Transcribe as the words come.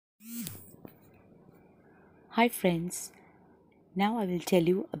Hi friends, now I will tell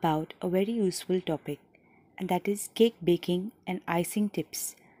you about a very useful topic, and that is cake baking and icing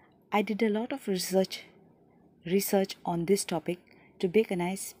tips. I did a lot of research on this topic to bake a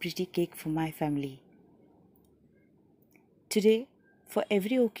nice pretty cake for my family. Today, for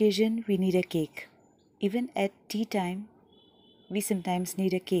every occasion we need a cake. Even at tea time, we sometimes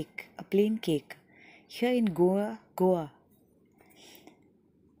need a cake, a plain cake. Here in Goa,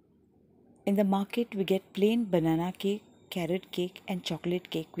 in the market, we get plain banana cake, carrot cake, and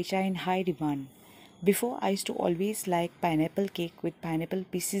chocolate cake, which are in high demand. Before, I used to always like pineapple cake with pineapple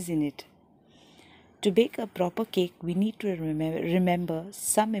pieces in it. To bake a proper cake, we need to remember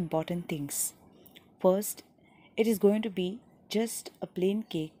some important things. First, it is going to be just a plain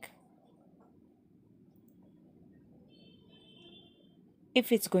cake.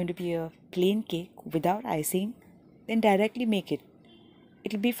 If it's going to be a plain cake without icing, then directly make it.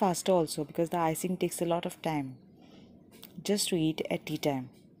 It'll be faster also because the icing takes a lot of time just to eat at tea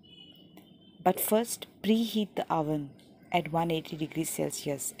time. But first, preheat the oven at 180 degrees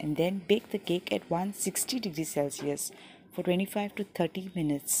Celsius and then bake the cake at 160 degrees Celsius for 25 to 30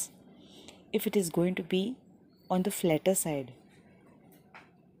 minutes. If it is going to be on the flatter side,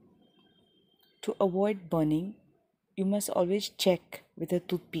 to avoid burning, you must always check with a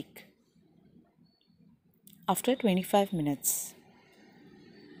toothpick. After 25 minutes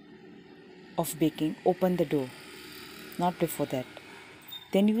of baking, open the dough, not before that.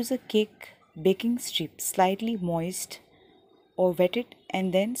 Then use a cake baking strip, slightly moist, or wet it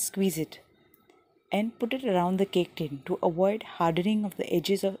and then squeeze it and put it around the cake tin to avoid hardening of the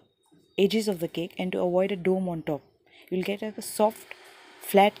edges of the cake and to avoid a dome on top. You'll get a soft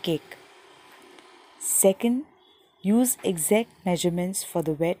flat cake. Second, use exact measurements for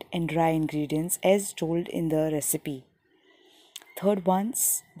the wet and dry ingredients as told in the recipe. Third,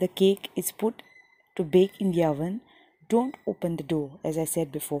 once the cake is put to bake in the oven, don't open the door, as I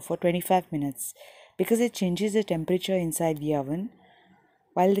said before, for 25 minutes because it changes the temperature inside the oven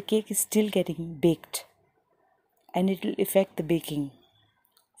while the cake is still getting baked and it will affect the baking.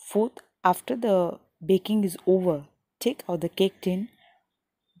 Fourth, after the baking is over, take out the cake tin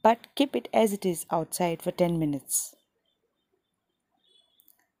but keep it as it is outside for 10 minutes.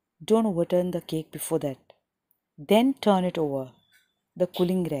 Don't overturn the cake before that. Then turn it over the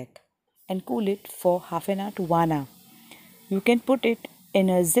cooling rack and cool it for half an hour to 1 hour. You can put it in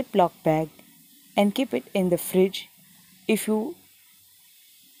a Ziploc bag and keep it in the fridge if you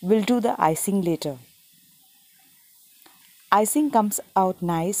will do the icing later. Icing comes out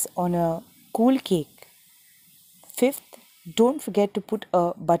nice on a cool cake. Fifth, don't forget to put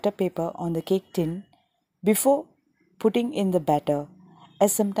a butter paper on the cake tin before putting in the batter,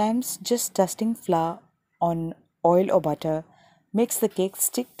 as sometimes just dusting flour on oil or butter makes the cake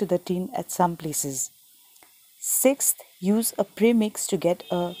stick to the tin at some places. Sixth, use a premix to get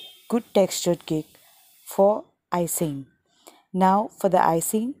a good textured cake for icing. Now, for the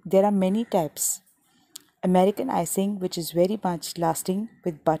icing, there are many types. American icing, which is very much lasting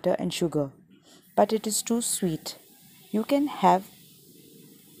with butter and sugar, but it is too sweet. You can have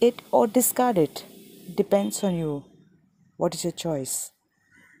it or discard it. Depends on you. What is your choice?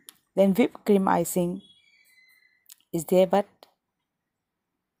 Then whipped cream icing is there, but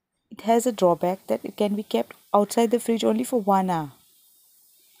it has a drawback that it can be kept outside the fridge only for 1 hour.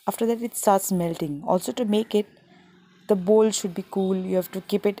 After that, it starts melting. Also, to make it, the bowl should be cool. You have to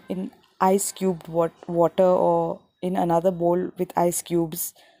keep it in ice cubed water or in another bowl with ice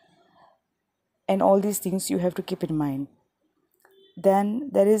cubes, and all these things you have to keep in mind. Then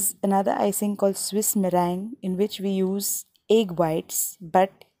there is another icing called Swiss meringue, in which we use egg whites,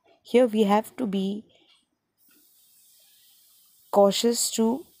 but here we have to be cautious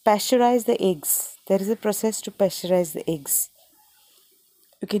to pasteurize the eggs. There is a process to pasteurize the eggs.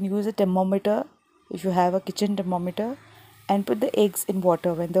 You can use a thermometer if you have a kitchen thermometer and put the eggs in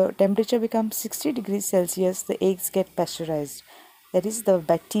water. When the temperature becomes 60 degrees Celsius, the eggs get pasteurized. That is, the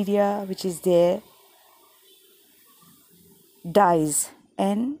bacteria which is there dies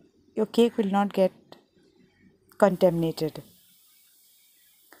and your cake will not get contaminated.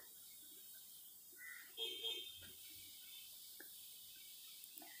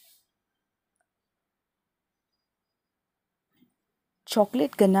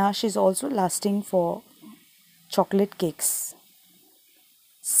 Chocolate ganache is also lasting for chocolate cakes.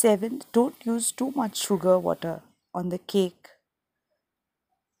 Seventh, don't use too much sugar water on the cake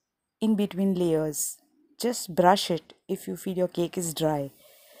in between layers. Just brush it if you feel your cake is dry,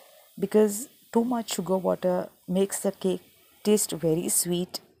 because too much sugar water makes the cake taste very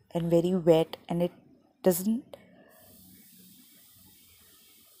sweet and very wet, and it doesn't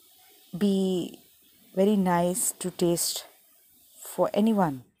be very nice to taste for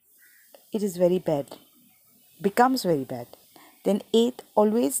anyone. It is very bad, becomes very bad. Then, eighth,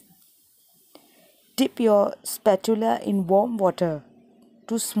 always dip your spatula in warm water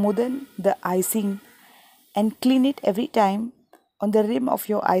to smoothen the icing and clean it every time on the rim of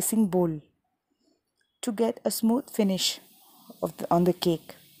your icing bowl to get a smooth finish on the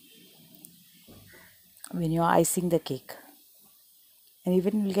cake when you're icing the cake. And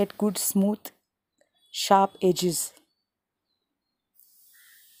even you'll get good smooth sharp edges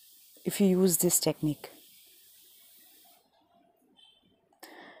if you use this technique.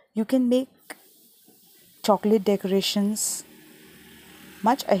 You can make chocolate decorations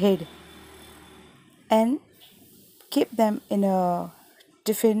much ahead and keep them in a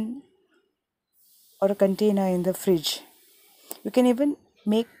tiffin or a container in the fridge. You can even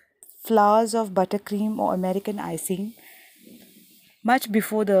make flowers of buttercream or American icing much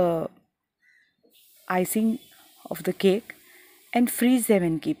before the icing of the cake and freeze them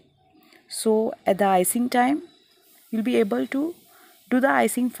and keep. So at the icing time, you'll be able to do the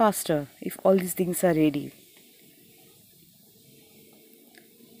icing faster if all these things are ready.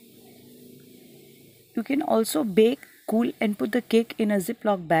 You can also bake, cool, and put the cake in a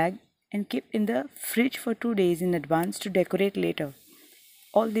Ziploc bag and keep in the fridge for 2 days in advance to decorate later.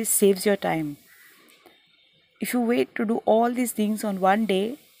 All this saves your time. If you wait to do all these things on one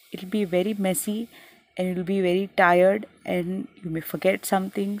day, it'll be very messy and you'll be very tired and you may forget some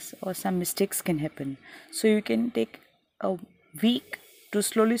things or some mistakes can happen. So you can take a week to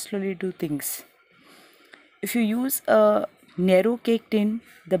slowly do things. If you use a narrow cake tin,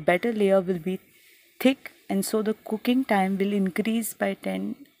 the batter layer will be thick and so the cooking time will increase by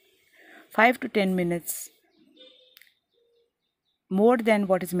 5 to 10 minutes more than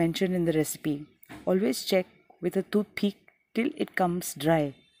what is mentioned in the recipe. Always check with a toothpick till it comes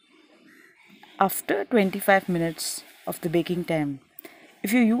dry. After 25 minutes of the baking time,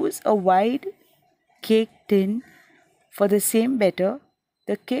 if you use a wide cake tin for the same batter,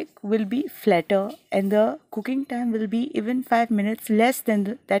 the cake will be flatter and the cooking time will be even 5 minutes less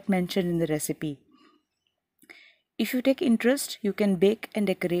than that mentioned in the recipe. If you take interest, you can bake and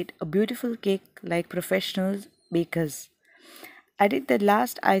decorate a beautiful cake like professional bakers. I did the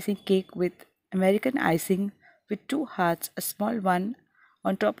last icing cake with American icing with two hearts, a small one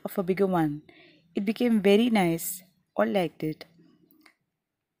on top of a bigger one. It became very nice. All liked it.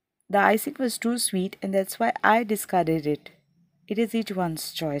 The icing was too sweet and that's why I discarded it. It is each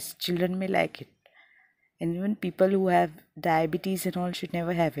one's choice. Children may like it. And even people who have diabetes and all should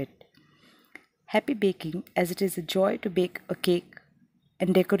never have it. Happy baking, as it is a joy to bake a cake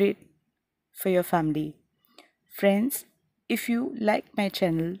and decorate for your family. Friends, if you like my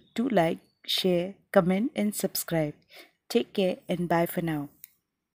channel, do like, share, comment and subscribe. Take care and bye for now.